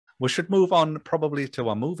we should move on probably to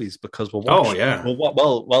our movies because we're watching. Oh yeah.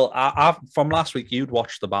 I from last week you'd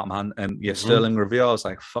watched the Batman and your Sterling review. I was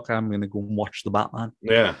like, fuck, I'm going to go and watch the Batman.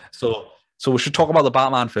 Yeah. So we should talk about the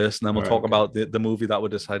Batman first, and then we'll talk okay. about the movie that we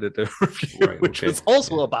decided to review, which is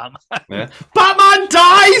also a Batman. Yeah. Batman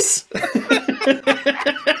dies!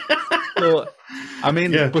 So, I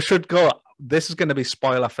mean, we should go. This is going to be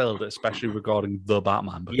spoiler filled, especially regarding the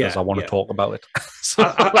Batman, because I want to talk about it.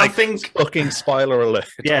 So, I think fucking spoiler alert.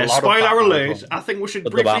 Yeah, spoiler alert. I think we should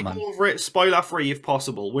briefly go over it, spoiler free if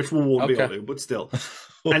possible, which we won't be able to, but still.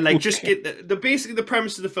 And like, just get basically the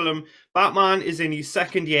premise of the film. Batman is in his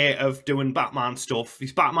second year of doing Batman stuff.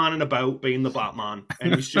 He's Batmaning about being the Batman,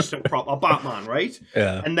 and he's just a proper Batman, right?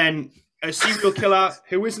 Yeah. And then a serial killer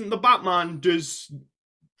who isn't the Batman does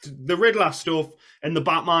the Riddler stuff, and the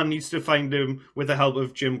Batman needs to find him with the help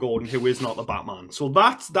of Jim Gordon, who is not the Batman. So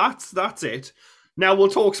that's it. Now we'll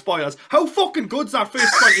talk spoilers. How fucking good's that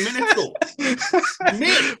first 20 minutes though?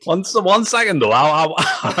 Mate. One second though.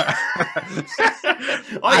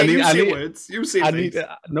 You say words. You say things.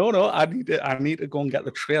 I need to go and get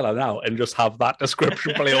the trailer now and just have that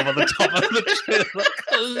description play over the top of the trailer.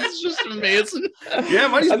 It's just amazing. Yeah,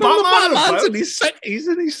 man, he's Batman. And he's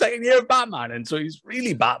in his second year of Batman, and so he's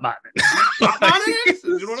really Batman. Batman is?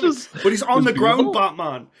 You know what I mean? But he's on the ground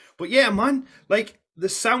Batman. But yeah, man, like the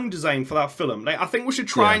sound design for that film, like I think we should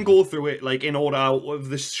try and go through it like in order of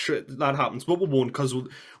this shit that happens, but we won't because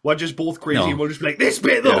we're just both crazy. No. We'll just be like, this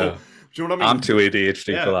bit though. Yeah. Do you know what I mean? I'm too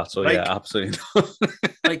ADHD for that, so like, absolutely.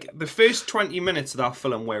 Like the first 20 minutes of that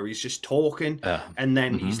film where he's just talking, and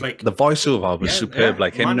then he's like, the voiceover was superb.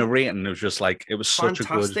 Like him narrating, it was just like it was fantastic.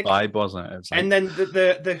 Such a good vibe, wasn't it? Like, and then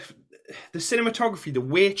the cinematography, the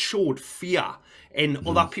way it showed fear in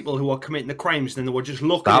other people who are committing the crimes, and they were just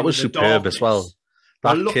looking. That was superb darkness. As well.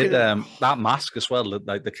 That kid, that mask as well,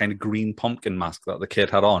 like the kind of green pumpkin mask that the kid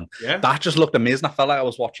had on. Yeah. That just looked amazing. I felt like I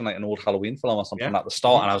was watching like an old Halloween film or something at the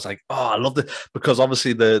start, and I was like, oh, I love it because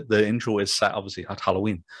obviously the intro is set obviously at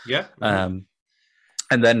Halloween. Yeah. And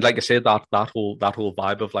then like I said, that whole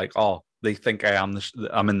vibe of like, oh, they think I'm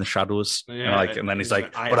in the shadows. Yeah. You know, like, and then he's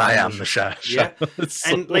like, but I am the shadows. Yeah.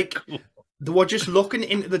 And like they were just looking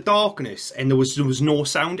into the darkness, and there was no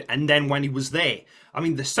sound. And then when he was there, I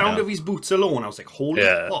mean, the sound of his boots alone, I was like, holy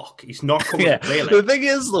fuck, he's not coming to play. Like. The thing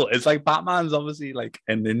is, though, it's like Batman's obviously like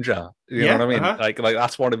a ninja. You know what I mean? Like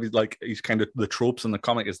that's one of his like he's kind of the tropes in the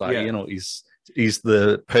comic is that you know he's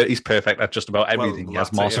perfect at just about everything. He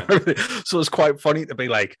has master everything. So it's quite funny to be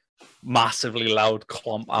like massively loud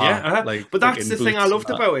clomp. Like, but that's the thing I loved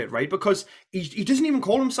about it, right? Because he doesn't even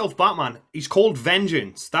call himself Batman. He's called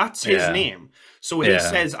Vengeance. That's his name. So he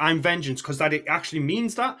says, I'm Vengeance, because that it actually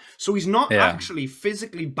means that. So he's not actually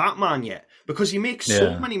physically Batman yet, because he makes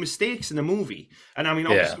so many mistakes in the movie. And I mean,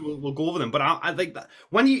 obviously we'll go over them, but I like that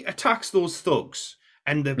when he attacks those thugs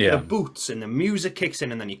and the boots and the music kicks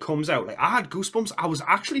in and then he comes out, like I had goosebumps. I was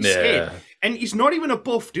actually scared. And he's not even a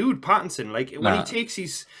buff dude, Pattinson. Like when he takes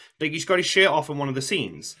his, like he's got his shirt off in one of the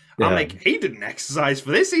scenes. I'm like, he didn't exercise for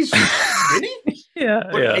this. He's skinny.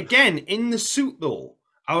 But again, in the suit though,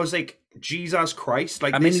 I was like, Jesus Christ!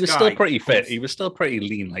 Like, I mean, he was still pretty fit. He was still pretty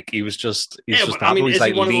lean. Like, he's just he's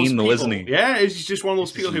like lean, though, isn't he? Yeah, he's just one of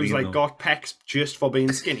those people who's like got pecs just for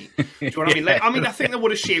being skinny. Do you know what I mean? Like, I mean, I think they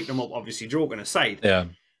would have shaped him up, obviously, joking aside. Yeah.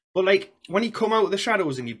 But like when he come out of the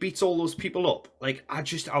shadows and he beats all those people up, like I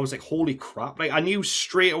was like, holy crap! Like I knew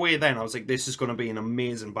straight away then. I was like, this is going to be an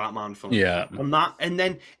amazing Batman film. Yeah. And that, and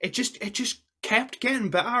then it just kept getting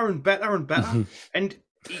better and better and better. And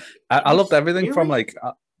I loved everything from like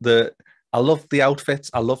I loved the outfits.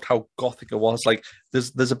 I loved how gothic it was. Like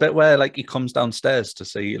there's a bit where like he comes downstairs to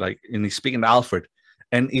see like, and he's speaking to Alfred,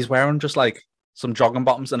 and he's wearing just like some jogging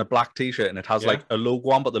bottoms and a black t-shirt, and it has like a logo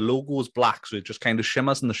on, but the logo is black, so it just kind of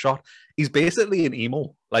shimmers in the shot. He's basically an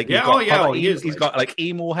emo. Like he's got like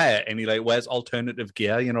emo hair, and he like wears alternative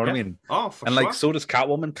gear. You know what I mean? Oh, for and sure. like so does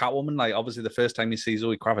Catwoman. Catwoman, like obviously the first time you see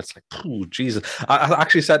Zoe Kravitz, like, oh Jesus! I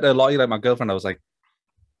actually said to Lottie, like my girlfriend, I was like,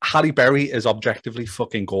 Halle Berry is objectively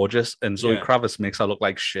fucking gorgeous, and Zoe Kravitz makes her look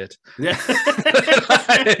like shit. Yeah,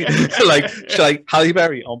 like Halle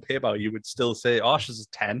Berry on paper, you would still say, "Oh, she's a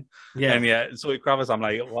 10." Yeah, and Zoe Kravitz, I'm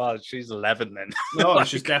like, "Well, she's 11 then." No, like,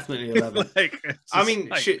 she's definitely 11. I mean,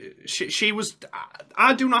 like, she was.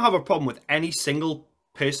 I do not have a problem with any single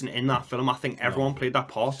person in that film. I think everyone played that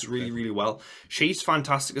part really, really well. She's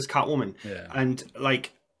fantastic as Catwoman, and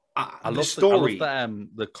like I love the story. I love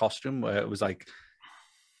the costume where it was like.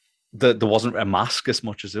 There wasn't a mask as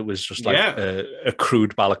much as it was just like a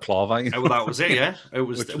crude balaclava. You know? Well, that was it, yeah. It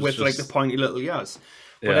was with just like the pointy little ears.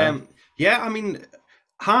 But I mean,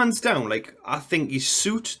 hands down, like, I think his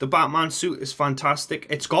suit, the Batman suit, is fantastic.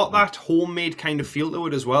 It's got that homemade kind of feel to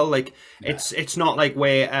it as well. Like, it's not like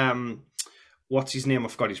where what's his name? I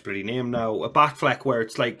forgot his bloody name now. A Batfleck, where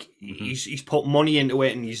it's like he's put money into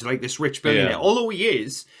it and he's like this rich billionaire. Although he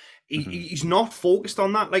is, he's not focused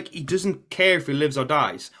on that. Like, he doesn't care if he lives or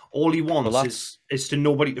dies. All he wants is to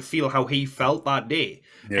nobody to feel how he felt that day.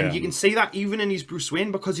 And you can see that even in his Bruce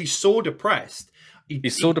Wayne, because he's so depressed.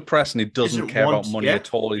 He's so depressed and he doesn't care about money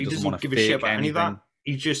at all. He doesn't want to give a shit about any of that.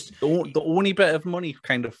 He just the only bit of money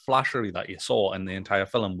kind of flashery that you saw in the entire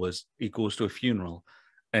film was he goes to a funeral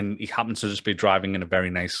and he happens to just be driving in a very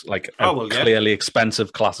nice, like clearly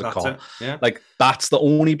expensive classic car. Like, that's the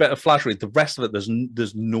only bit of flashery. The rest of it,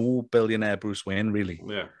 there's no billionaire Bruce Wayne really.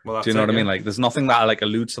 Yeah, well, that's do you know what I mean? Like, there's nothing that like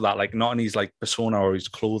alludes to that. Like, not in his like persona or his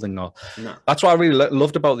clothing or. No. That's what I really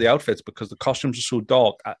loved about the outfits, because the costumes are so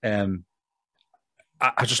dark.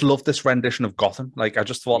 I just love this rendition of Gotham. Like, I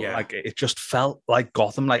just thought, like, it just felt like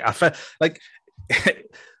Gotham. Like, I felt like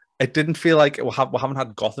it didn't feel like we haven't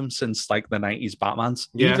had Gotham since like the 90s Batmans.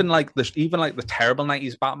 Even like the terrible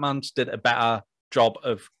 90s Batmans did a better job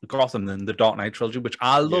of Gotham than the Dark Knight trilogy, which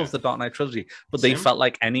I love the Dark Knight trilogy, but they felt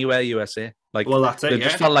like anywhere USA. Like, well, that's it. It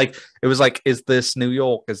just felt like it was like, is this New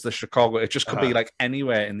York? Is this Chicago? It just could be like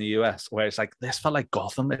anywhere in the US. Where it's like, this felt like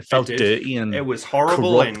Gotham. It felt dirty and it was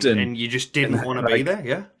horrible, and you just didn't want to be there.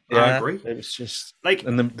 Yeah, I agree. It was just like,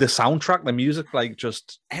 and the soundtrack, the music, like,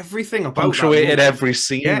 just everything about punctuated every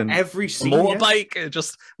scene. Yeah, and every scene. Motorbike, it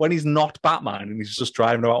just when he's not Batman and he's just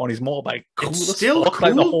driving about on his motorbike. Cool, it's still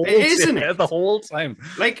cool, isn't it? The whole time,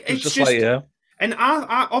 like, it's just like, And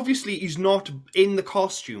I obviously he's not in the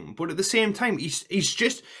costume, but at the same time, he's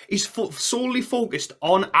solely focused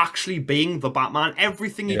on actually being the Batman.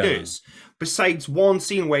 Everything he does, besides one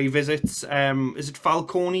scene where he visits, is it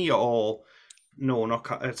Falcone or no,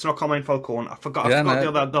 it's not Carmine Falcone. I forgot the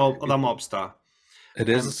other mobster. It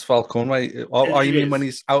is. It's Falcone. Or you mean when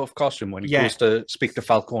he's out of costume, when he goes to speak to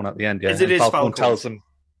Falcone at the end? Yeah, it is Falcone tells him.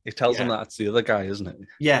 He tells him that it's the other guy, isn't it?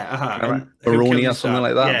 Yeah, Maroni or something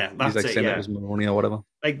like that. Yeah, that's he's like saying it was Maroni or whatever.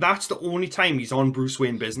 Like, that's the only time he's on Bruce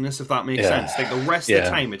Wayne business, if that makes sense. Like, the rest of the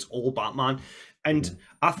time, it's all Batman. And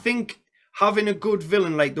I think having a good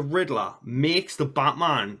villain like the Riddler makes the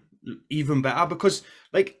Batman even better, because,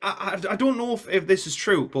 like, I don't know if this is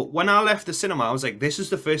true, but when I left the cinema, I was like, this is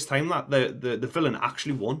the first time that the villain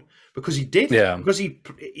actually won, because he did. Because he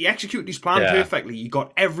executed his plan perfectly. He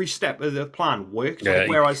got every step of the plan worked. Like,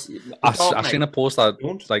 whereas I've seen a post that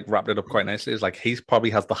like wrapped it up quite nicely. It's like, he's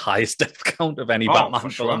probably has the highest death count of any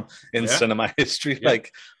Batman film in cinema history.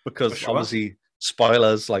 Like, because obviously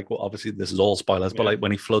spoilers, like, well, obviously this is all spoilers, but like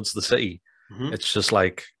when he floods the city, it's just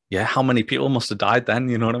like, how many people must have died then?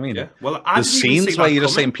 You know what I mean? Yeah. Well, the scenes where you're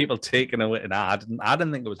just saying people taking away, I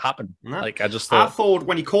didn't think it would happen. No. Like, I thought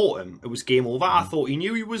when he caught him, it was game over. I thought he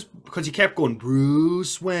knew he was, because he kept going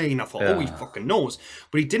Bruce Wayne. I thought, he fucking knows,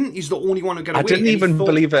 but he didn't. He's the only one who got away. I didn't even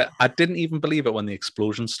believe it. I didn't even believe it when the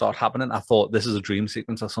explosions start happening. I thought this is a dream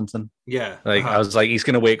sequence or something. Yeah. Like, I was like, he's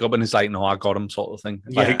gonna wake up and he's like, no, I got him, sort of thing.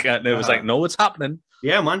 Like, and it was like, no, it's happening.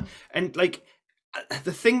 Yeah, man. And like,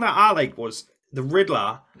 the thing that I liked was the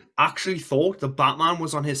Riddler actually thought the Batman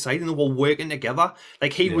was on his side and they were working together.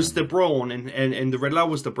 Like, he was the brawn and the Riddler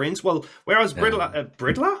was the brains. Well, whereas Briddler?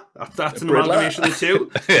 That's an amalgamation of the two.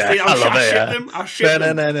 I ship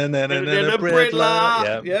them.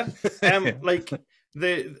 Briddler. Yeah. Like,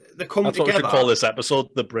 they come That's together. What we should call this episode,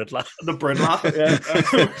 the Briddler. The Briddler,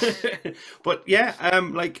 yeah. But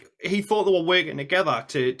like, he thought they were working together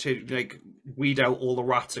to like weed out all the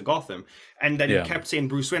rats of Gotham, and then he kept saying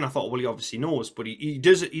Bruce Wayne. I thought, well, he obviously knows, but he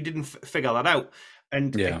didn't figure that out.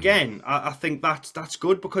 And again, I think that's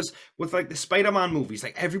good, because with like the Spider-Man movies,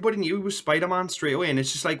 like, everybody knew he was Spider-Man straight away, and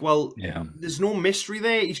it's just like, well, there's no mystery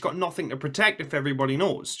there. He's got nothing to protect if everybody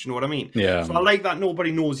knows. Do you know what I mean? Yeah. So I like that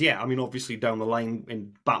nobody knows yet. I mean, obviously down the line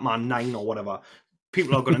in Batman 9 or whatever,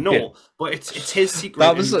 people are going to know, but it's his secret.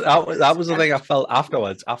 That was the thing I felt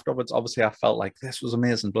afterwards. Afterwards, obviously, I felt like this was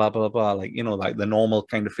amazing, blah blah blah. Like, you know, like the normal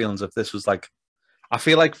kind of feelings of this was like, I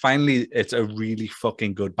feel like finally it's a really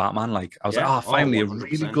fucking good Batman. Like, I was like, finally 100%. A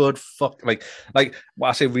really good like when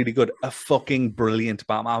I say really good, a fucking brilliant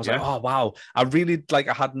Batman. I was like, oh wow, I really, like,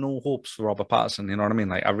 I had no hopes for Robert Pattinson. You know what I mean?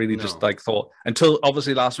 Like, I really just like thought, until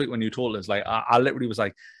obviously last week when you told us, like, I literally was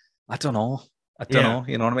like, I don't know.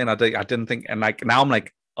 You know what I mean? I didn't think, and like now I'm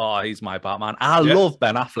like, oh, he's my Batman. I love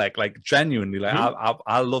Ben Affleck, like, genuinely. Like,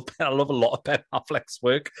 I love a lot of Ben Affleck's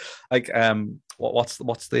work. Like, what's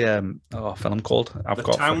the film called? I've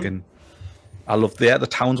got fucking I love the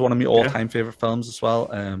town's one of my all-time favorite films as well.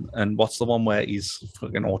 And what's the one where he's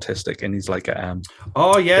fucking autistic and he's like a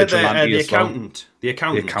oh yeah, the accountant, the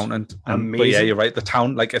accountant. Amazing. But yeah, you're right. The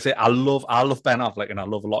town, like I say, I love Ben Affleck, and I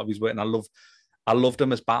love a lot of his work, and I loved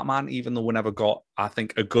him as Batman, even though we never got, I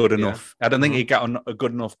think, a good enough. I don't think he got a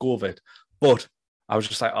good enough go of it, but I was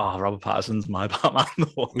just like, oh, Robert Pattinson's my Batman.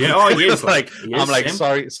 Yeah, oh, he is. I'm like,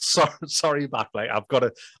 sorry, back. Like,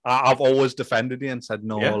 I've always defended you and said,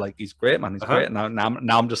 no, like, he's great, man. He's great. Now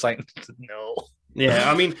I'm just like, no.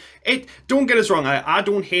 Yeah, I mean, don't get us wrong. I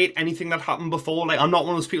don't hate anything that happened before. Like, I'm not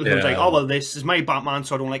one of those people who's like, oh, well, this is my Batman,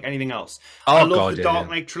 so I don't like anything else. I love the Dark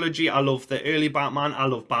Knight trilogy. I love the early Batman. I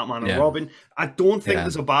love Batman and Robin. I don't think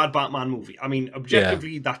there's a bad Batman movie. I mean,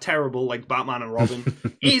 objectively, they're terrible, like Batman and Robin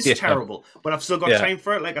is terrible. But I've still got time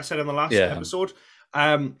for it, like I said in the last episode.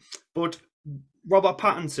 But Robert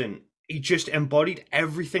Pattinson, he just embodied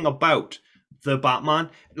everything about the Batman.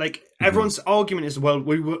 Like, everyone's argument is, well,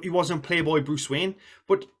 he wasn't Playboy Bruce Wayne,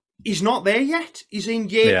 but he's not there yet. He's in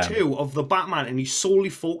year 2 of the Batman, and he's solely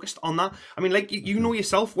focused on that. I mean, like, you know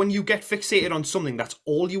yourself, when you get fixated on something, that's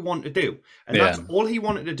all you want to do. And that's all he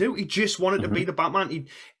wanted to do. He just wanted to be the Batman.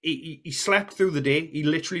 He slept through the day. He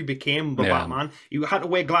literally became the Batman. He had to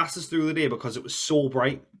wear glasses through the day because it was so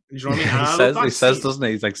bright. You know what I mean? He says, doesn't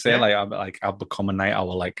he? He's like saying, I've become a night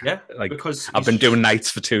owl. Like because I've been doing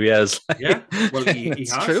nights for 2 years. Yeah, well, he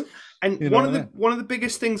has. True. And one of the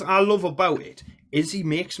biggest things I love about it is he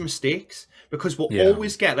makes mistakes, because we'll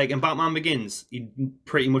always get, like in Batman Begins, he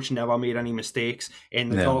pretty much never made any mistakes. In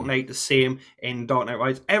the Dark Knight, the same. In Dark Knight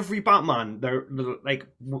Rises, every Batman, they're like,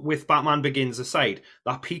 with Batman Begins aside,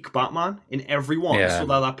 they're peak Batman in every one. So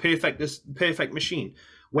they're that perfect machine.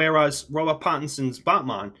 Whereas Robert Pattinson's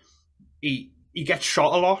Batman, he gets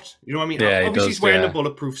shot a lot. You know what I mean? Obviously, he's wearing the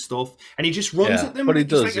bulletproof stuff, and he just runs at them. But he's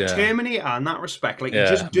like a Terminator in that respect. Like, he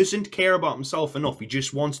just doesn't care about himself enough. He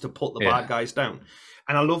just wants to put the bad guys down.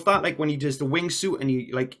 And I love that. Like, when he does the wingsuit and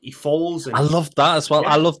he falls. And, I love that as well.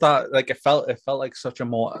 I love that. Like, it felt like such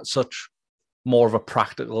more of a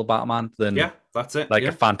practical Batman than that's it. Like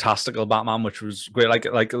a fantastical Batman, which was great.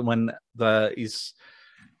 Like when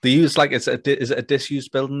they use, like, is it a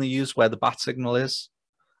disused building they use where the bat signal is?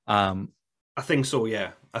 I think so,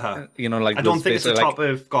 yeah. You know, like, I don't think it's the top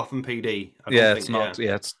of Gotham PD. It's not.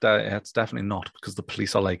 Yeah, it's definitely not, because the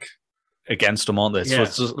police are like against them, aren't they? So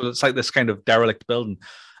it's like this kind of derelict building.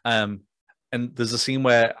 And there's a scene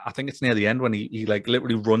where I think it's near the end when he like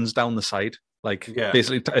literally runs down the side, like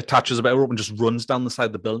basically attaches a bit of rope and just runs down the side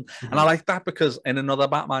of the building. And I like that, because in another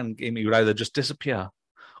Batman game, he would either just disappear.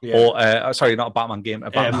 Or sorry, not a Batman game,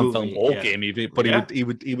 a Batman film or game, but he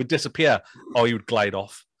would disappear, or he would glide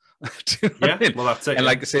off. Well, that's it. And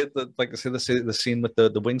like I say, the scene with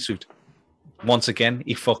the wingsuit, once again,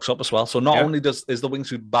 he fucks up as well. So not only is the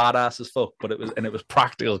wingsuit badass as fuck, but it was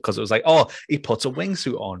practical, because it was like, oh, he puts a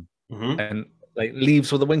wingsuit on and like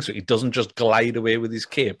leaves with a wingsuit. He doesn't just glide away with his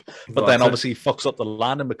cape. But then obviously he fucks up the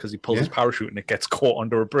landing, because he pulls his parachute and it gets caught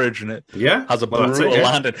under a bridge, and it has a brutal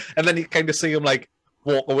landing. And then you kind of see him like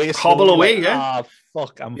walk away, hobble away, like,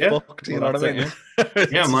 fuck, I'm fucked. You know what I mean?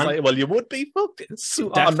 Yeah, man. Like, well, you would be fucked.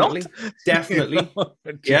 Definitely. You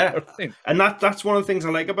know? And that's one of the things I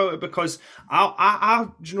like about it, because I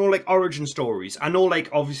you know, like, origin stories. I know, like,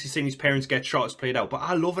 obviously seeing his parents get shot is played out, but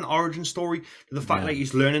I love an origin story to the fact like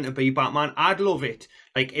he's learning to be Batman. I'd love it,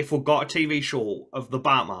 like, if we got a TV show of the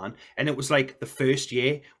Batman and it was like the first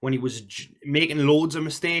year when he was making loads of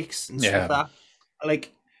mistakes and stuff like that.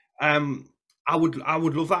 Like, I would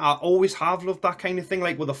love that. I always have loved that kind of thing.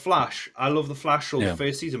 Like with the Flash, I love the Flash show the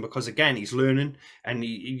first season, because again, he's learning and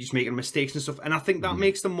he's making mistakes and stuff. And I think that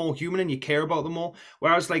makes them more human, and you care about them more.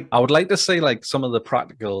 Whereas, like, I would like to see like some of the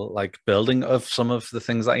practical like building of some of the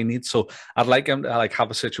things that he needs. So I'd like him to like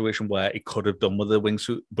have a situation where he could have done with a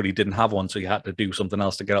wingsuit, but he didn't have one, so he had to do something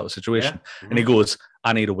else to get out of the situation. And he goes,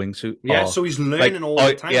 I need a wingsuit. Yeah, so he's learning all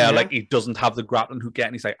the time. Yeah, like he doesn't have the grappling hook yet,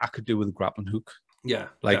 and he's like, I could do with a grappling hook. Yeah,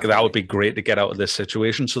 like definitely. That would be great to get out of this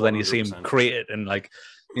situation. So then you see him create it, and like,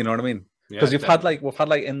 you know what I mean? Because we've had like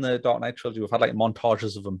in the Dark Knight trilogy, we've had like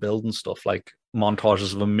montages of him building stuff, like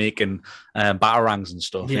montages of him making batarangs and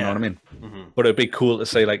stuff. You know what I mean? But it'd be cool to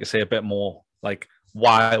say, like, a bit more like,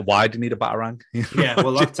 why do you need a batarang?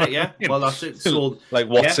 Well, that's it. Yeah, well, that's it. So, like,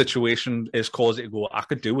 what situation is causing it to go, I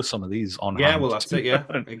could do with some of these on hand. Well, that's it. Yeah,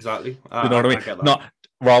 exactly. You know what I mean?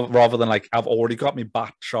 rather than like, I've already got my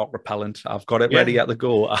bat shark repellent. I've got it ready at the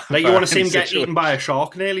go. Like you want to see him get eaten by a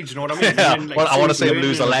shark nearly. Do you know what I mean? Yeah. Then, like, well, I want to see him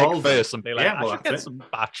lose a leg evolving. first and be like, I should get some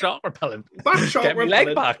bat shark repellent. Bat shark get repellent.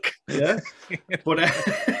 Leg back. Yeah. But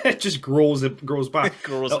it just grows back. It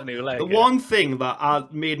grows a new leg. The one thing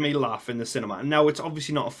that made me laugh in the cinema, and now it's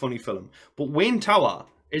obviously not a funny film, but Wayne Tower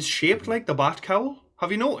is shaped like the bat cowl.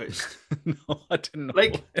 Have you noticed? No, I didn't know.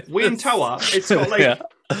 Like Wayne Tower, it's got like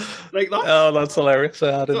like that. Oh, that's hilarious.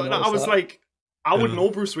 I was like, I would know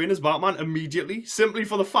Bruce Wayne as Batman immediately, simply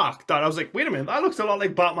for the fact that I was like, wait a minute, that looks a lot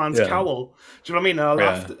like Batman's cowl. Do you know what I mean? And I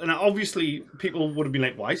laughed, and obviously people would have been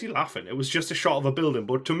like, why is he laughing? It was just a shot of a building,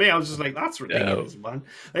 but to me, I was just like, that's ridiculous, man.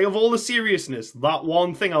 Like, of all the seriousness, that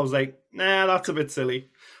one thing, I was like, nah, that's a bit silly.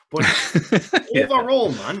 But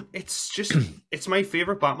overall, man, it's my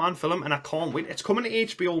favorite Batman film, and I can't wait. It's coming to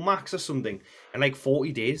HBO Max or something in like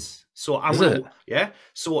 40 days. So I'm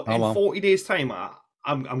So in 40 days' time,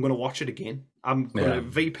 I'm gonna watch it again. I'm gonna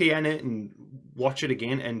VPN it and watch it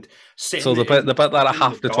again and sit. So the bit that I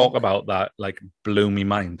have to talk about that like blew me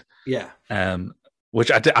mind. Yeah.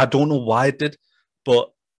 Which I don't know why it did,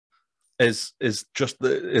 but is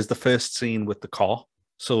the first scene with the car.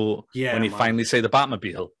 So when you finally say the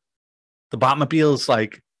Batmobile's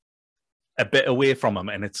like a bit away from him,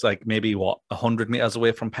 and it's like maybe 100 meters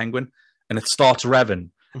away from Penguin, and it starts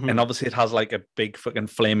revving. And obviously it has like a big fucking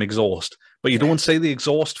flame exhaust, but you don't see the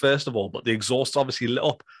exhaust first of all, but the exhaust's obviously lit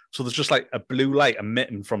up. So there's just like a blue light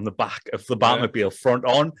emitting from the back of the Batmobile front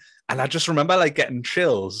on. And I just remember like getting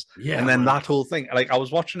chills. Yeah. And then that whole thing, like I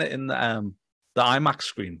was watching it in the IMAX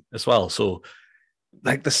screen as well. So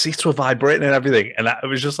like the seats were vibrating and everything. And it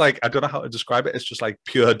was just like, I don't know how to describe it. It's just like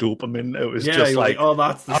pure dopamine. It was just like, oh,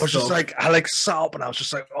 that's the I was stuff. just like, I like sat up and I was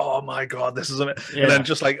just like, oh my God, this is amazing. And then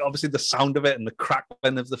just like, obviously the sound of it and the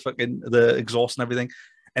crackling of the exhaust and everything.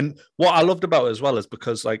 And what I loved about it as well is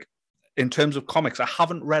because like, in terms of comics, I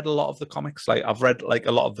haven't read a lot of the comics. Like I've read like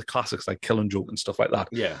a lot of the classics, like Killing Joke and stuff like that.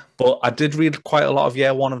 Yeah. But I did read quite a lot of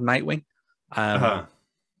Year One of Nightwing.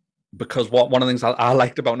 Because one of the things I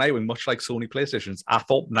liked about Nightwing, much like Sony PlayStations, I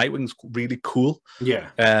thought Nightwing's really cool. Yeah.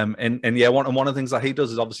 And one of the things that he does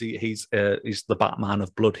is obviously he's the Batman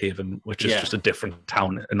of Bloodhaven, which is just a different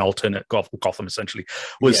town, an alternate Gotham essentially.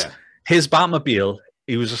 His Batmobile,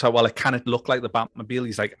 he was just like, well, can it look like the Batmobile?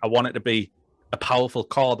 He's like, I want it to be a powerful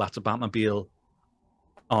car that's a Batmobile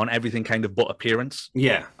on everything kind of but appearance.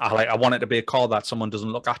 Yeah. I want it to be a car that someone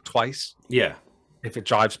doesn't look at twice. Yeah. If it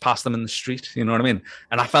drives past them in the street, you know what I mean?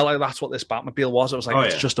 And I felt like that's what this Batmobile was. It was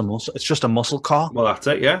like, it's just a muscle car. Well, that's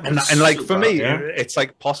it, yeah. And like for me, it's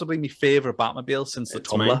like possibly my favorite Batmobile since the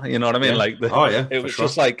Tumbler. You know what I mean? Like, it was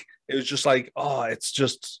just like, oh,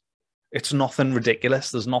 it's nothing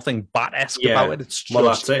ridiculous. There's nothing Bat-esque about it. It's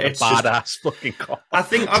just a badass fucking car. I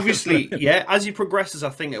think obviously, as he progresses,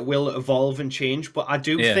 I think it will evolve and change. But I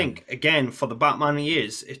do think, again, for the Batman he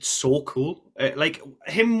is, it's so cool. Like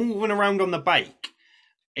him moving around on the bike.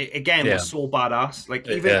 Was so badass. Like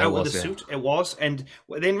even out of the suit, it was, and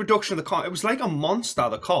the introduction of the car, it was like a monster.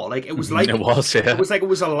 The car, like it was like it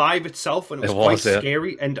was alive itself, and it was quite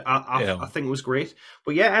scary. And I think it was great.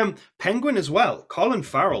 But Penguin as well. Colin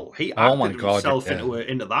Farrell, he acted himself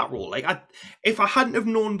into that role. Like if I hadn't have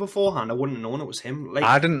known beforehand, I wouldn't have known it was him. Like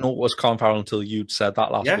I didn't know it was Colin Farrell until you'd said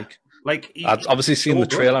that last week. Like I'd obviously seen the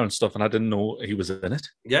trailer and stuff, and I didn't know he was in it.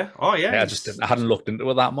 Yeah. Oh yeah. I just didn't. I hadn't looked into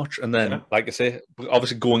it that much, and then, like I say,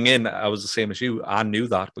 obviously going in, I was the same as you. I knew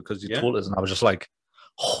that because you told us, and I was just like,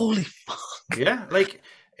 "Holy fuck!" Yeah, like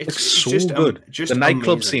it's so just good. Just the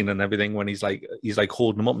nightclub scene and everything when he's like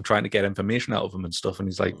holding him up and trying to get information out of him and stuff, and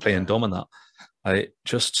he's like playing dumb and that.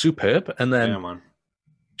 Just superb. And then,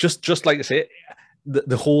 just like I say,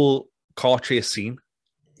 the whole car chase scene.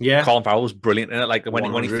 Yeah, Colin Farrell was brilliant in it. Like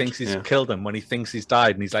when he thinks he's killed him, when he thinks he's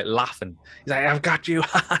died, and he's like laughing. He's like, "I've got you,"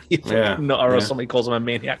 or somebody calls him a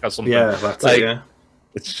maniac or something. Yeah, that's it.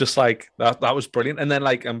 It's just like that. That was brilliant. And then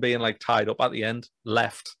like I'm being like tied up at the end,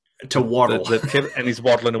 left to waddle, and he's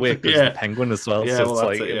waddling away because the Penguin as well. Yeah, so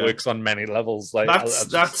it's it works on many levels. Like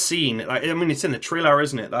that scene. Like I mean, it's in the trailer,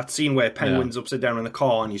 isn't it? That scene where Penguin's upside down in the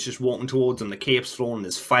car and he's just walking towards him. The cape's flowing,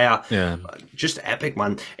 there's fire. Yeah, just epic,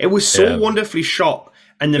 man. It was so wonderfully shot.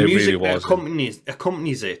 And the music really that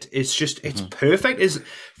accompanies it, it's perfect.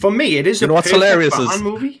 For me, it is what's hilarious Batman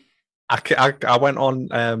movie. I went on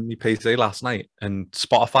my PC last night and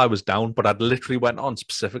Spotify was down, but I'd literally went on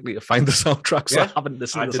specifically to find the soundtrack, so I haven't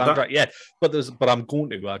listened to the soundtrack yet. But I'm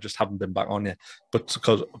going to. I just haven't been back on yet. But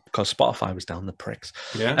because Spotify was down, the pricks.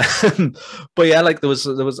 Yeah. But yeah, like there was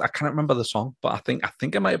I can't remember the song, but I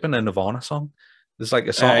think it might have been a Nirvana song. There's like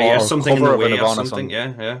a song or something cover in the of a way or Nirvana something.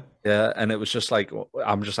 song. Yeah, and it was just like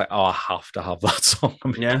I'm just like, oh, I have to have that song.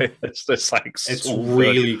 It's like it's so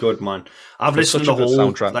really good, man. I've listened to the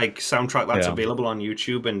whole soundtrack that's available on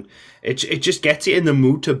YouTube, and it just gets you in the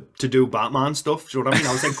mood to do Batman stuff. Do you know what I mean?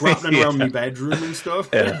 I was like grappling around my bedroom and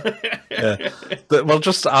stuff. Well,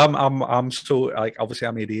 just I'm so like obviously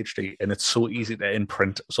I'm ADHD, and it's so easy to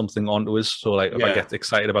imprint something onto us. So like if I get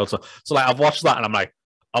excited about so like I've watched that and I'm like,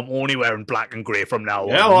 I'm only wearing black and grey from now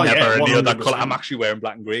on. Never any other colour. I'm actually wearing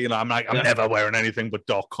black and grey. You know, I'm like, I'm never wearing anything but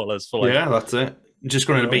dark colours for like. Yeah, that's it. Just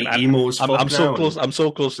going to be emo as fuck I'm so close. And... I'm so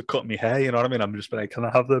close to cutting my hair. You know what I mean? I'm just like, can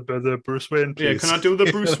I have the Bruce Wayne, please? Yeah, can I do the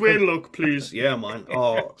Bruce Wayne look, please? Yeah, man.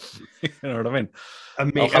 Oh, you know what I mean?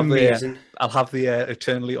 Amazing. I'll have the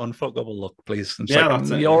eternally unfuckable look, please. And yeah, like,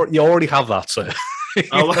 that's it. You already have that, sir. You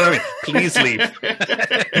know what I mean? Please leave.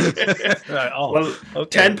 Like, well,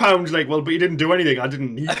 okay. £10, like, well, but you didn't do anything. I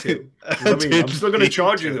didn't need to. You know what I mean? I'm still going to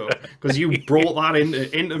charge you though, because you brought that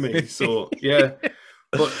into me. So yeah.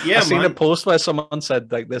 But yeah, I seen a post where someone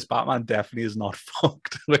said like this Batman definitely is not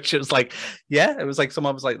fucked, which is like, yeah, it was like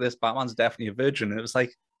someone was like, this Batman's definitely a virgin, and it was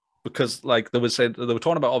like, because like they were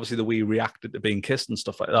talking about obviously the way he reacted to being kissed and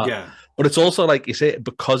stuff like that. Yeah. But it's also like you say,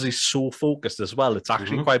 because he's so focused as well, it's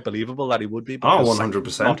actually quite believable that he would be. Because,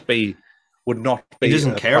 100%. Would not be. He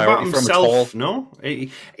doesn't care about himself. No,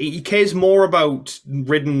 he cares more about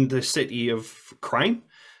ridding the city of crime.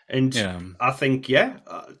 And I think,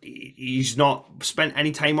 he's not spent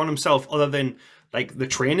any time on himself other than like the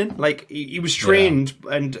training. Like he was trained,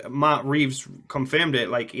 and Matt Reeves confirmed it.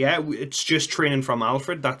 Like, it's just training from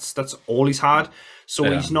Alfred. That's all he's had.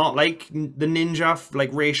 So he's not like the ninja, like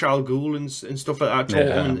Ra's al Ghul and stuff like that,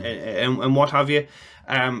 and what have you.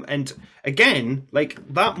 And again,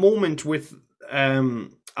 like that moment with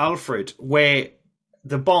Alfred where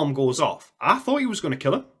the bomb goes off, I thought he was going to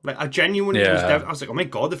kill him. Like, I genuinely was I was like, oh my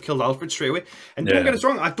God, they've killed Alfred straight away. And don't get us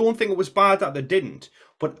wrong, I don't think it was bad that they didn't.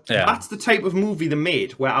 But that's the type of movie they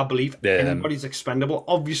made where I believe anybody's expendable.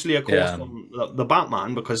 Obviously, of course, from the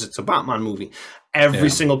Batman, because it's a Batman movie. Every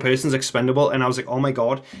single person's expendable. And I was like, oh my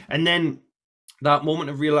God. And then that moment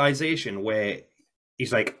of realization where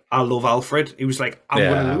he's like, I love Alfred. He was like, I'm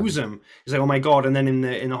going to lose him. He's like, oh my God. And then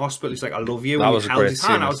in the hospital, he's like, I love you. And he held his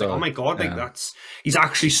hand. I was like, oh my God, like he's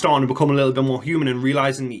actually starting to become a little bit more human and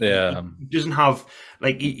realizing he doesn't have,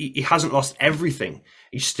 like, he hasn't lost everything.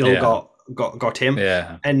 He's still got him.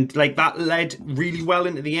 Yeah. And like that led really well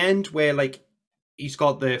into the end where like he's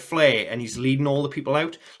got the flare and he's leading all the people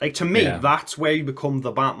out. Like, to me, that's where he become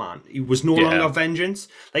the Batman. He was no longer vengeance.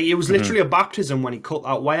 Like, it was literally a baptism when he cut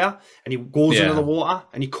that wire and he goes into the water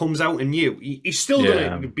and he comes out anew. He's still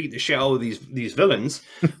going to beat the shit out of these villains.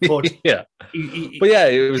 But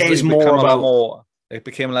it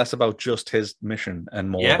became less about just his mission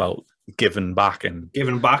and more about giving back and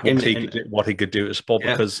what he could do to support.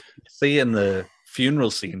 Because see in the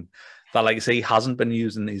funeral scene that, like, say, he hasn't been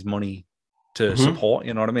using his money to support,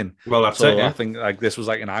 you know what I mean? Well, that's it. I think like this was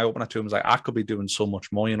like an eye opener to him. It's like, I could be doing so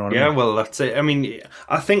much more, you know what I mean? Yeah, well, that's it. I mean,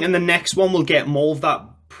 I think in the next one we'll get more of that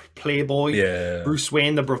playboy Bruce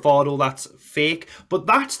Wayne, the bravado that's fake. But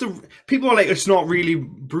that's the people are like, it's not really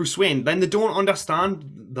Bruce Wayne. Then they don't understand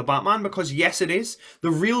the Batman, because yes, it is.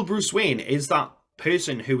 The real Bruce Wayne is that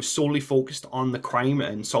person who's solely focused on the crime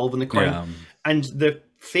and solving the crime. And the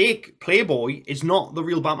fake playboy is not the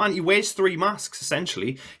real Batman. He wears 3 masks,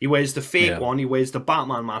 essentially. He wears the fake one, he wears the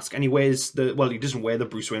Batman mask, and he wears he doesn't wear the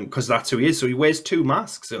Bruce Wayne because that's who he is. So he wears 2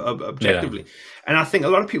 masks, objectively. And I think a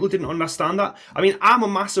lot of people didn't understand that. I mean, I'm a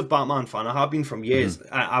massive Batman fan. I have been from years.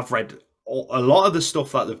 I've read a lot of the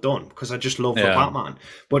stuff that they've done because I just love the Batman.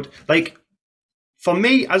 But like, for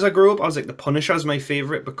me, as I grew up, I was like, the Punisher is my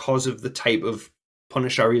favorite because of the type of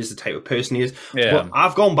Punisher is, the type of person he is. But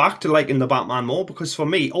I've gone back to liking the Batman more because for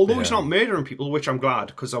me, although he's not murdering people, which I'm glad,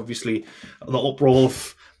 because obviously the uproar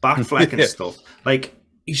of Batfleck and stuff, like,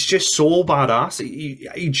 he's just so badass.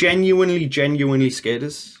 He genuinely scared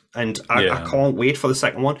us, and I can't wait for the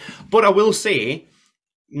second one. But I will say,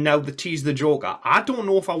 now the tease the Joker, I don't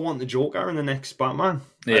know if I want the Joker in the next Batman.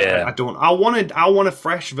 I don't. I want a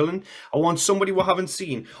fresh villain. I want somebody we haven't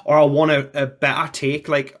seen, or I want a better take,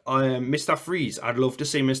 like Mr. Freeze. I'd love to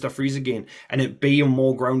see Mr. Freeze again, and it be a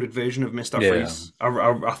more grounded version of Mr. Freeze.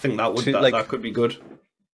 I think that could be good.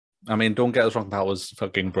 I mean, don't get us wrong, that was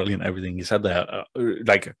fucking brilliant. Everything you said there,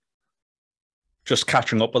 like, just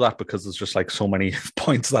catching up with that, because there's just like so many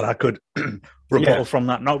points that I could rebuttal from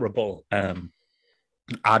that. Not rebuttal.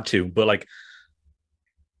 Add to, but like,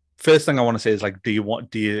 first thing I want to say is like, are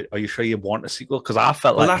you sure you want a sequel? Because I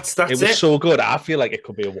felt like that's it was so good. I feel like it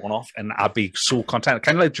could be a one-off, and I'd be so content.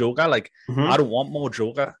 Kind of like Joker. Like I don't want more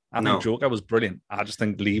Joker. I think Joker was brilliant. I just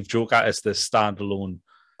think leave Joker as this standalone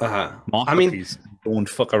masterpiece. Don't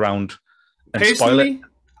fuck around and spoil it.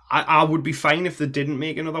 I would be fine if they didn't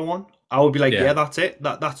make another one. I would be like, yeah that's it.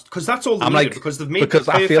 That's because that's all they needed, like, because they've made. Because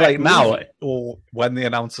I feel like now, or when they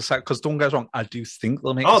announce the second, because don't get us wrong, I do think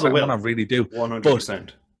they'll make a second one. I really do. 100%.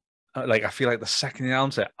 Like I feel like the second you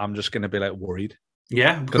announce it, I'm just going to be like worried.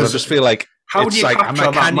 Yeah, because I just feel like how do you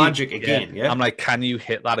capture that magic again? Yeah, I'm like, can you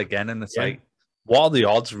hit that again? And it's like, what are the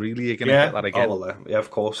odds really you're going to hit that again? Oh, well, yeah, of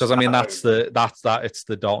course. Because I mean, it's the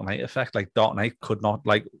Dark Knight effect. Like Dark Knight could not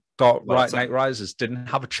Knight Rises didn't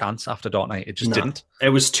have a chance after Dark Knight. It just didn't. It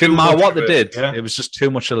was too much. What they did, yeah. It was just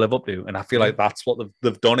too much to live up to, and I feel like that's what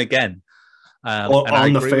they've done again.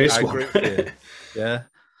 On the first one, yeah.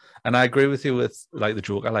 And I agree with you with like the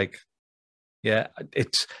Joker. Like, yeah,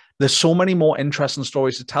 there's so many more interesting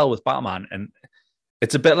stories to tell with Batman, and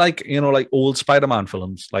it's a bit like, you know, like old Spider-Man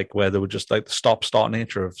films, like where they were just like the stop-start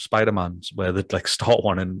nature of Spider-Man's, where they'd like start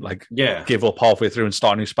one and like give up halfway through and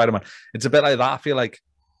start a new Spider-Man. It's a bit like that. I feel like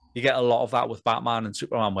you get a lot of that with Batman and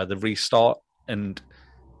Superman, where they restart, and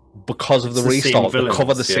because of the restart, they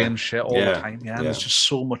cover the same shit all the time. Yeah, and there's just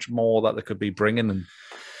so much more that they could be bringing. And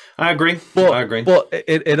I agree. But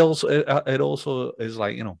it also is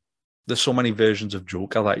like, you know, there's so many versions of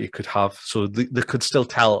Joker that you could have, so they could still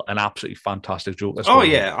tell an absolutely fantastic Joker story. Oh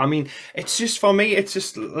yeah, I mean, it's just, for me, it's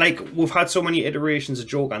just like we've had so many iterations of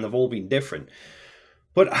Joker and they've all been different.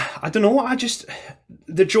 But I don't know,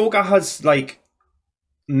 the Joker has like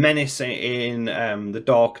menace in the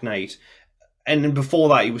Dark Knight, and then before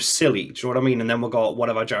that he was silly. Do you know what I mean? And then we got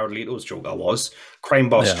whatever Jared Leto's Joker was, crime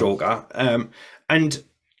boss Joker, and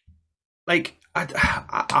like.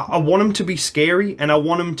 I want him to be scary, and I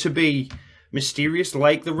want him to be mysterious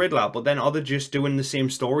like the Riddler, but then are they just doing the same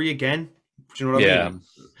story again? Do you know what I mean?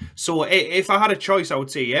 So if I had a choice, I would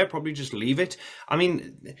say, probably just leave it. I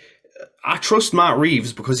mean, I trust Matt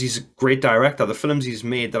Reeves because he's a great director. The films he's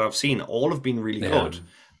made that I've seen, all have been really good.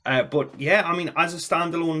 But yeah, I mean, as a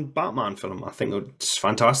standalone Batman film, I think it's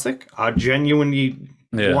fantastic. I genuinely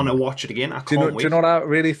want to watch it again. I can't wait. Do you know what I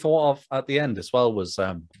really thought of at the end as well was...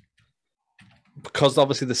 because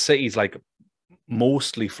obviously the city's like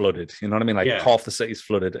mostly flooded, you know what I mean? Like half the city's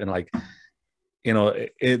flooded, and like, you know,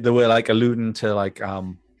 they were like alluding to like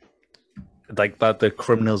that the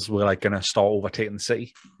criminals were like going to start overtaking the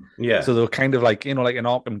city. Yeah. So they were kind of like, you know, like an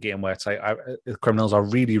Arkham game where it's like the criminals are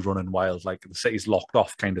really running wild, like the city's locked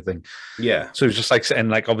off kind of thing. Yeah. So it's just like, and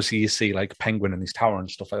like obviously you see like Penguin in his tower and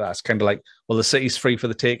stuff like that. It's kind of like, well, the city's free for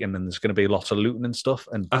the taking, and there's going to be lots of looting and stuff,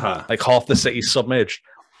 and like half the city's submerged.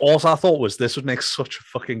 All I thought was this would make such a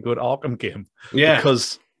fucking good Arkham game. Yeah.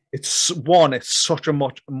 Because it's such a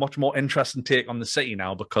much more interesting take on the city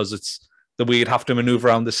now, because it's the way you'd have to maneuver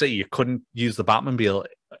around the city. You couldn't use the Batmobile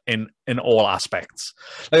in all aspects.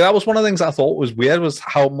 Like that was one of the things I thought was weird, was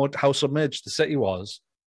how submerged the city was.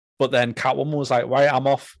 But then Catwoman was like, right, I'm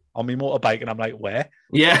off on my motorbike, and I'm like, where?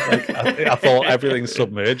 Yeah. Like, I thought everything's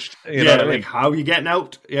submerged. You know what I mean? Like how are you getting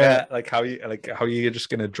out? Yeah. Like how you just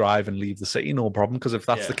gonna drive and leave the city, no problem. Because if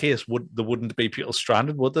that's the case, there wouldn't be people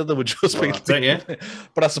stranded, would there? There would just be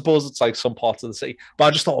But I suppose it's like some parts of the city. But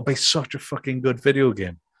I just thought it'd be such a fucking good video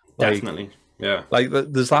game. Like, definitely. Yeah. Like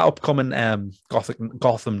there's that upcoming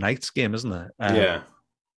Gotham Knights game, isn't there?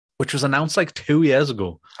 Which was announced like 2 years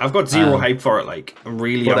ago. I've got zero hype for it. Like, I'm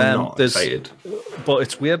not excited. But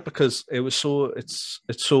it's weird because it's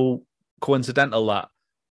so coincidental that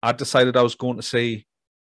I decided I was going to see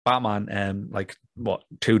Batman like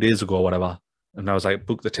 2 days ago or whatever, and I was like,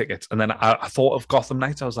 book the tickets, and then I thought of Gotham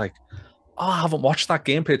Knights. I was like, oh, I haven't watched that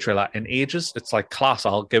gameplay trailer in ages. It's like class.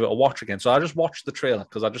 I'll give it a watch again. So I just watched the trailer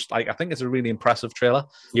because I think it's a really impressive trailer.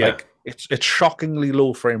 Yeah. Like it's shockingly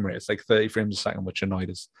low frame rate. It's like 30 frames a second, which annoyed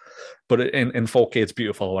us. But in 4K, it's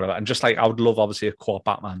beautiful or whatever. And just like, I would love obviously a co-op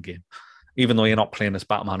Batman game, even though you're not playing as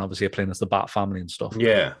Batman. Obviously, you're playing as the Bat family and stuff.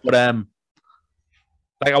 Yeah. But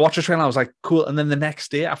like I watched the trailer, I was like, cool. And then the next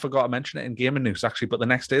day, I forgot to mention it in gaming news actually. But the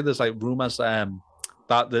next day, there's like rumors that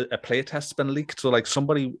a playtest's been leaked. So like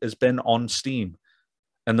somebody has been on Steam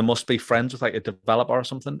and they must be friends with like a developer or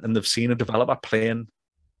something, and they've seen a developer playing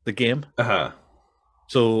the game.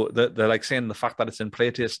 So they're like saying the fact that it's in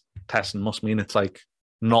playtesting must mean it's like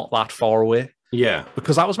not that far away. Yeah.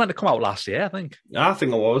 Because that was meant to come out last year, I think. I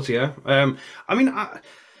think it was, yeah. I mean,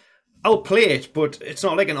 I'll play it, but it's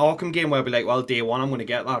not like an Arkham game where I'll be like, well, day one I'm going to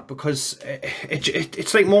get that, because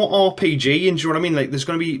it's like more RPG, and do you know what I mean? Like, there's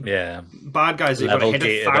going to be bad guys that you've got to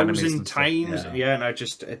hit 1,000 times. Yeah, and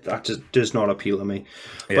that just does not appeal to me.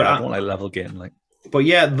 Yeah, but I don't like level game, like. But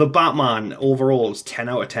yeah, the Batman overall is 10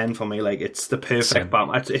 out of 10 for me. Like, it's the perfect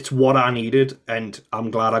Batman. It's what I needed, and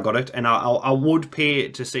I'm glad I got it. And I would pay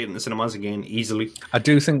to see it in the cinemas again easily. I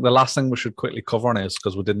do think the last thing we should quickly cover on is,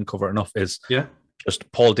 because we didn't cover it enough, is just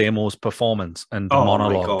Paul Damo's performance and the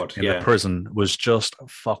monologue in the prison was just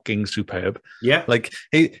fucking superb. Yeah, like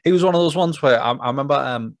he was one of those ones where I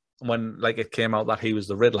remember when like it came out that he was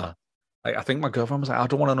the Riddler. Like, I think my girlfriend was like, I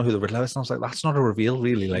don't want to know who the Riddler is. And I was like, that's not a reveal,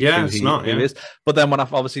 really. Like, who he is. But then when I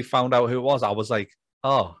obviously found out who it was, I was like,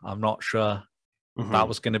 oh, I'm not sure that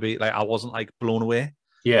was going to be, like, I wasn't like blown away.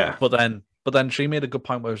 Yeah. But then she made a good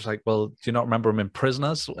point where it was like, well, do you not remember him in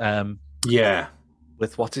Prisoners? Yeah.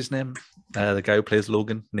 With what's his name? The guy who plays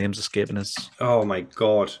Logan. Name's escaping us. Oh my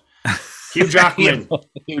God. Hugh Jackman.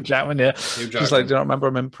 Hugh Jackman, yeah. She's like, do you not remember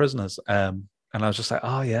him in Prisoners? And I was just like,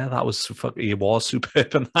 oh yeah, that was he was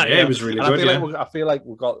superb in that. Yeah, it was really good. I feel like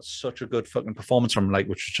we got such a good fucking performance from him, like,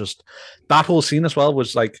 which was just that whole scene as well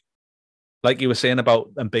was like you were saying about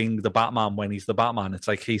him being the Batman when he's the Batman. It's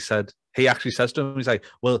like he actually says to him, he's like,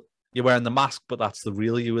 well, you're wearing the mask, but that's the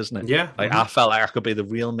real you, isn't it? Yeah. Like I felt like I could be the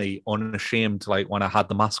real me, unashamed, like when I had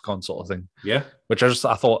the mask on, sort of thing. Yeah. Which I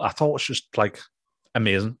thought was just like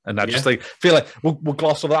amazing, and I just like feel like we'll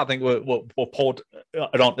gloss over that. I think we'll poured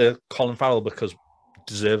it onto Colin Farrell because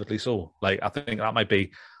deservedly so. Like I think that might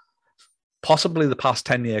be possibly the past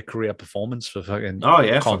 10-year career performance for fucking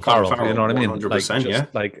Colin Farrell. You know what I mean?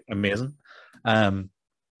 100%, like amazing.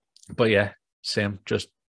 But yeah, same,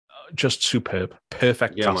 just superb,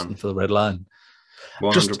 perfect casting for the Riddler.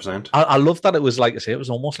 100%. I love that it was like I say, it was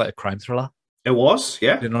almost like a crime thriller. It was,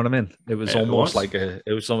 yeah. You know what I mean? It was almost like it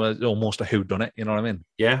was almost a whodunit. You know what I mean?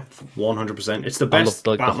 Yeah, 100%. It's the best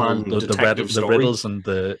Batman detective story. The riddles and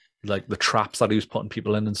the traps that he was putting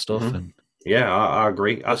people in and stuff. And yeah, I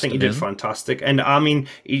agree. I think he did fantastic. And I mean,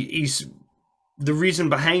 he's the reason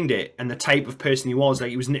behind it and the type of person he was.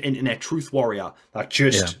 Like, he was an internet truth warrior that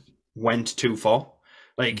just went too far.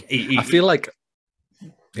 Like, I feel like.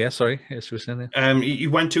 Yeah, sorry. Yes, we were saying that. You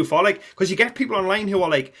went too far, like, because you get people online who are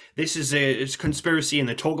like, "This is a conspiracy," and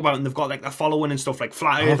they talk about it, and they've got like their following and stuff, like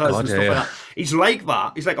flat earthers and stuff like that. He's like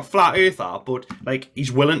that. He's like a flat earther, but like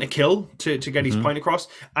he's willing to kill to get his point across.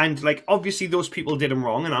 And like, obviously, those people did him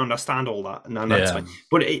wrong, and I understand all that, and that's fine.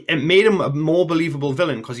 But it made him a more believable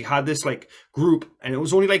villain because he had this like group, and it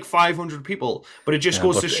was only like 500 people, but it just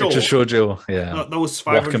goes to show. It just showed you, those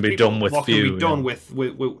 500 what can be done with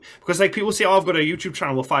because like people say, "Oh, I've got a YouTube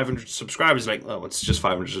channel." 500 subscribers, like, oh, it's just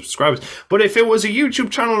 500 subscribers. But if it was a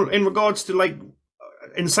YouTube channel in regards to like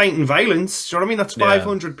inciting violence, do you know what I mean? That's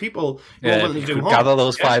 500 people. You could gather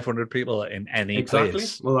those 500 people in any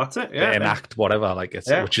place. Well, that's it. Yeah, enact whatever, like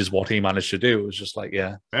which is what he managed to do. It was just like,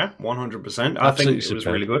 100%. I think it was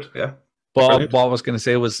really good. Yeah. But what I was going to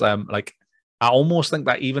say was, like, I almost think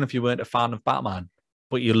that even if you weren't a fan of Batman,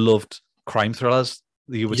 but you loved crime thrillers,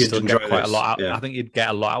 you would still get quite a lot out. I think you'd get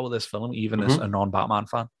a lot out of this film, even as a non-Batman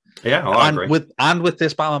fan. Yeah, I agree. With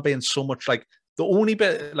this Batman being so much like the only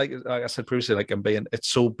bit, like I said previously, like it's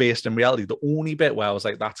so based in reality. The only bit where I was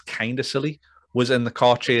like, that's kind of silly, was in the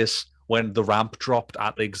car chase when the ramp dropped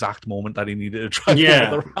at the exact moment that he needed to drive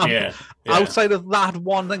over the ramp. Yeah. Outside of that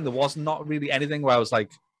one thing, there was not really anything where I was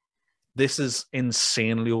like, this is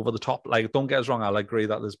insanely over the top. Like, don't get us wrong, I'll agree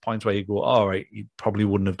that there's points where you go, all right, he probably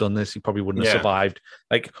wouldn't have done this, he probably wouldn't have survived.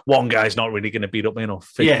 Like, one guy's not really going to beat up,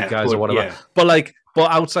 50 guys or whatever. Yeah.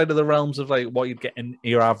 But outside of the realms of like what you'd get in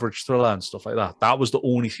your average thriller and stuff like that, that was the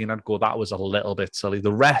only scene I'd go, that was a little bit silly.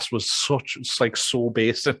 The rest was so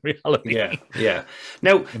based in reality. Yeah.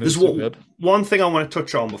 Now, there's one thing I want to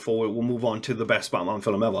touch on before we'll move on to the best Batman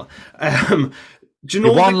film ever. Do you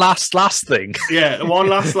know one last thing? Yeah, one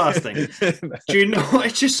last thing. Do you know,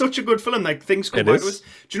 it's just such a good film. Like, things come back to us.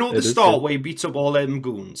 Do you know at the start where he beats up all them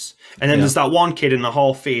goons, and then there's that one kid in the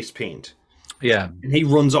half face paint? Yeah, and he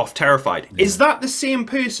runs off terrified. Is that the same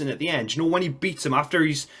person at the end? Do you know when he beats him after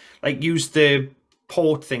he's like used the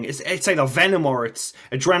port thing? It's either venom or it's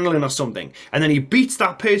adrenaline or something, and then he beats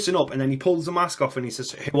that person up, and then he pulls the mask off and he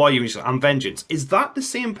says, "Who are you?" He's like, "I'm Vengeance." Is that the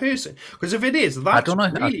same person? Because if it is, that's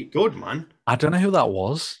really good, man. I don't know who that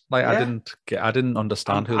was. Like, I didn't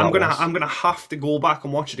understand who that was. I'm gonna have to go back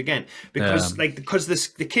and watch it again because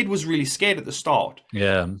the kid was really scared at the start.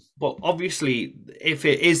 Yeah. But obviously, if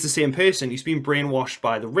it is the same person, he's been brainwashed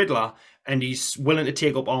by the Riddler, and he's willing to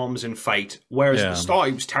take up arms and fight. Whereas at the start,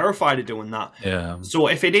 he was terrified of doing that. Yeah. So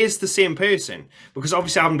if it is the same person, because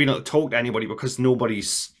obviously I haven't been able to talk to anybody because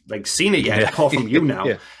nobody's like seen it yet, apart from you now.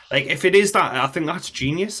 Like, if it is that, I think that's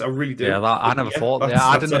genius. I really do. Yeah, I never thought. Yeah,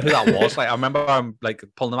 I didn't know who that was. Like, I remember I'm like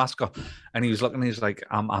pulling the mask off, and he was looking. He's like,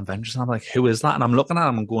 "I'm Vengeance." And I'm like, "Who is that?" And I'm looking at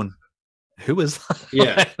him and going, "Who is that?"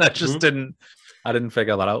 Yeah, I just didn't. I didn't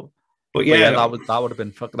figure that out. But that would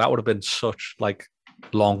have been such like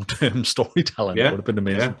long-term storytelling. It would have been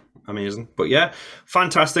amazing. Yeah, amazing. But yeah,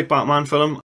 fantastic Batman film.